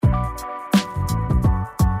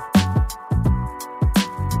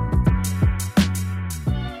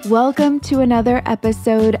Welcome to another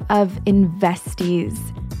episode of Investies.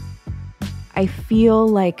 I feel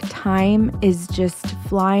like time is just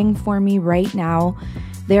flying for me right now.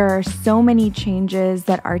 There are so many changes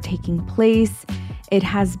that are taking place. It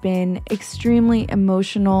has been extremely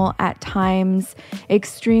emotional at times,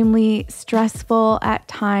 extremely stressful at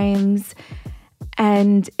times,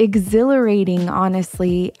 and exhilarating,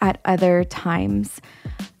 honestly, at other times.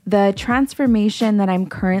 The transformation that I'm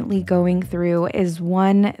currently going through is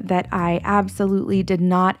one that I absolutely did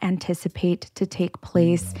not anticipate to take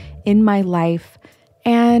place in my life.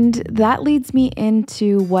 And that leads me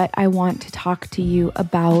into what I want to talk to you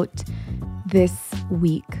about this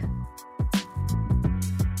week.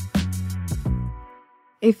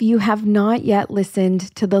 If you have not yet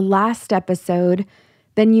listened to the last episode,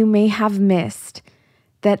 then you may have missed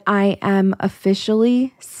that I am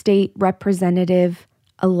officially state representative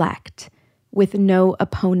elect with no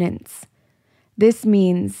opponents. This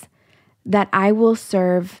means that I will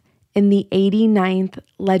serve in the 89th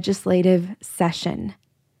legislative session.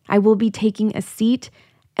 I will be taking a seat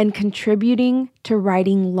and contributing to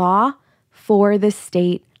writing law for the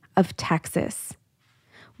state of Texas.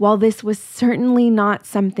 While this was certainly not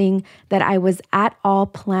something that I was at all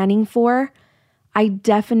planning for, I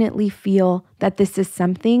definitely feel that this is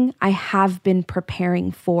something I have been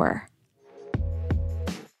preparing for.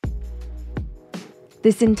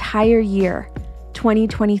 This entire year,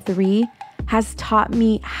 2023, has taught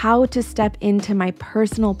me how to step into my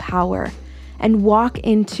personal power and walk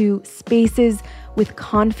into spaces with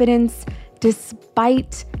confidence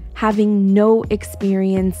despite having no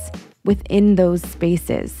experience within those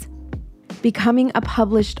spaces. Becoming a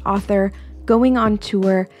published author, going on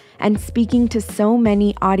tour, and speaking to so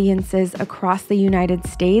many audiences across the United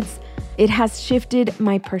States, it has shifted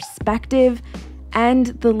my perspective and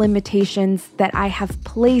the limitations that I have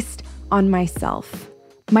placed on myself.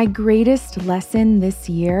 My greatest lesson this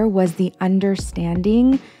year was the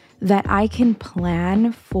understanding that I can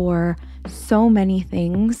plan for so many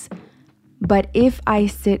things, but if I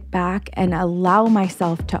sit back and allow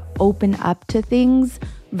myself to open up to things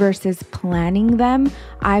versus planning them,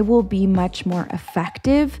 I will be much more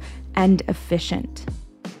effective and efficient.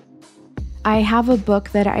 I have a book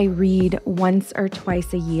that I read once or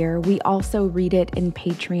twice a year. We also read it in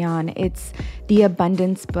Patreon. It's The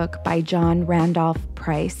Abundance Book by John Randolph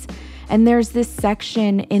Price. And there's this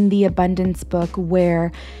section in the Abundance Book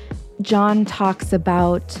where John talks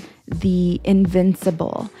about the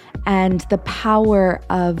invincible and the power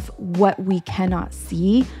of what we cannot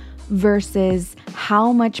see versus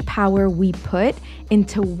how much power we put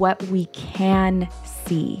into what we can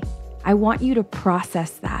see. I want you to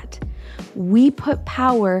process that. We put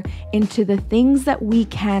power into the things that we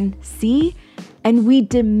can see, and we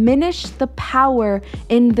diminish the power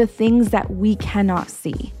in the things that we cannot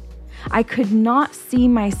see. I could not see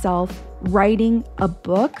myself writing a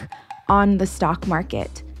book on the stock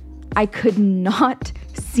market. I could not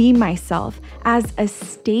see myself as a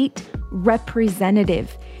state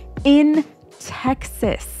representative in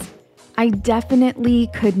Texas. I definitely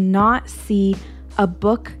could not see a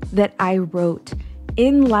book that I wrote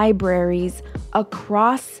in libraries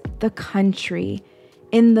across the country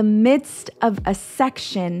in the midst of a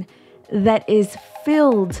section that is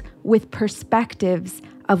filled with perspectives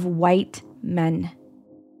of white men.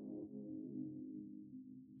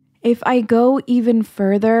 If I go even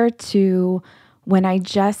further to when I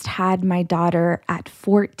just had my daughter at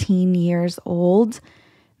 14 years old,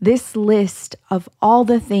 this list of all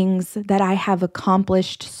the things that I have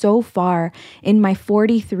accomplished so far in my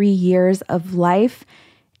 43 years of life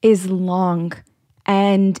is long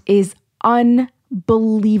and is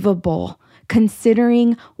unbelievable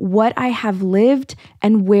considering what I have lived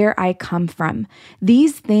and where I come from.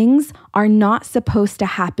 These things are not supposed to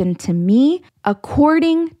happen to me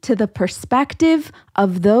according to the perspective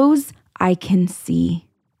of those I can see.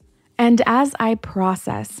 And as I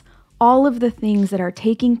process all of the things that are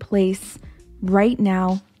taking place right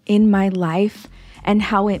now in my life and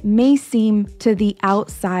how it may seem to the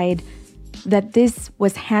outside that this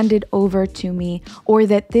was handed over to me or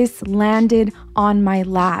that this landed on my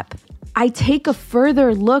lap, I take a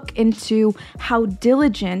further look into how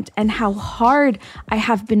diligent and how hard I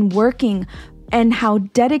have been working and how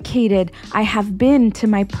dedicated I have been to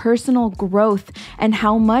my personal growth and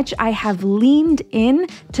how much I have leaned in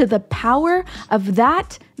to the power of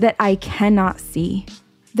that I cannot see.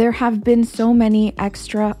 There have been so many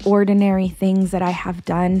extraordinary things that I have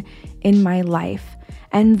done in my life,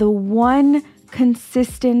 and the one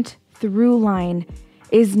consistent through line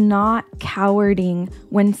is not cowarding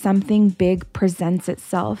when something big presents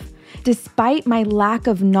itself, despite my lack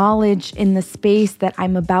of knowledge in the space that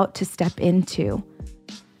I'm about to step into.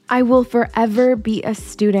 I will forever be a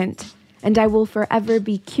student, and I will forever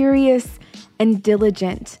be curious and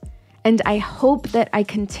diligent. And I hope that I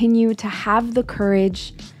continue to have the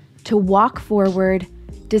courage to walk forward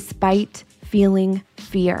despite feeling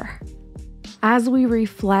fear. As we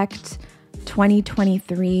reflect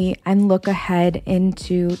 2023 and look ahead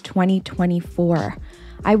into 2024,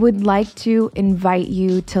 I would like to invite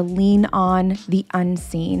you to lean on the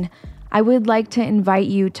unseen. I would like to invite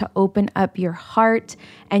you to open up your heart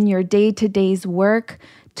and your day-to-day's work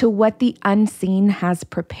to what the unseen has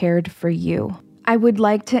prepared for you. I would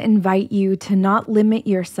like to invite you to not limit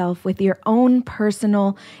yourself with your own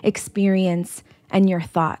personal experience and your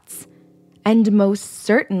thoughts, and most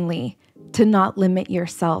certainly to not limit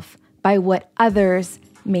yourself by what others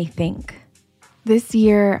may think. This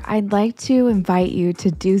year, I'd like to invite you to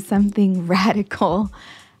do something radical.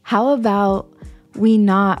 How about we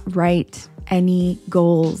not write any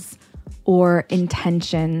goals or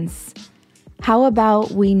intentions? How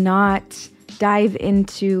about we not dive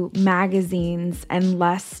into magazines and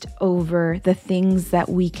lust over the things that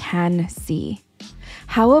we can see?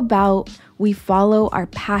 How about we follow our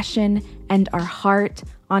passion and our heart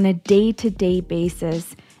on a day-to-day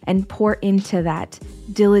basis and pour into that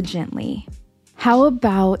diligently? How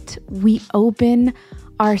about we open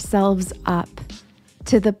ourselves up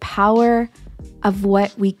to the power of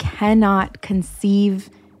what we cannot conceive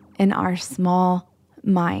in our small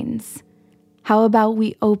minds? How about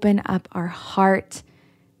we open up our heart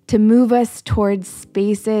to move us towards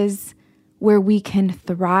spaces where we can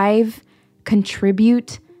thrive,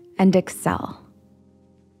 contribute, and excel?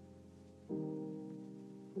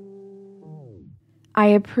 I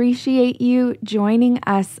appreciate you joining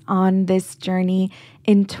us on this journey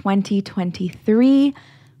in 2023.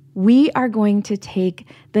 We are going to take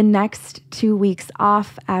the next 2 weeks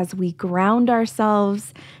off as we ground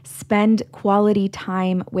ourselves, spend quality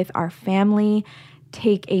time with our family,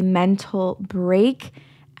 take a mental break,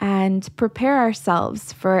 and prepare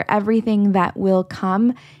ourselves for everything that will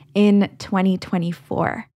come in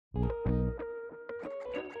 2024.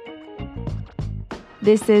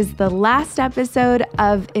 This is the last episode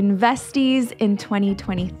of Investees in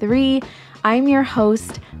 2023. I'm your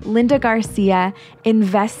host, Linda Garcia.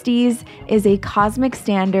 Investees is a Cosmic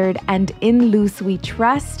Standard and In Loose We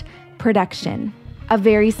Trust production. A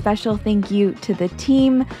very special thank you to the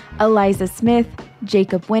team, Eliza Smith,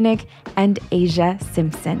 Jacob Winnick, and Asia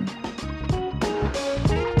Simpson.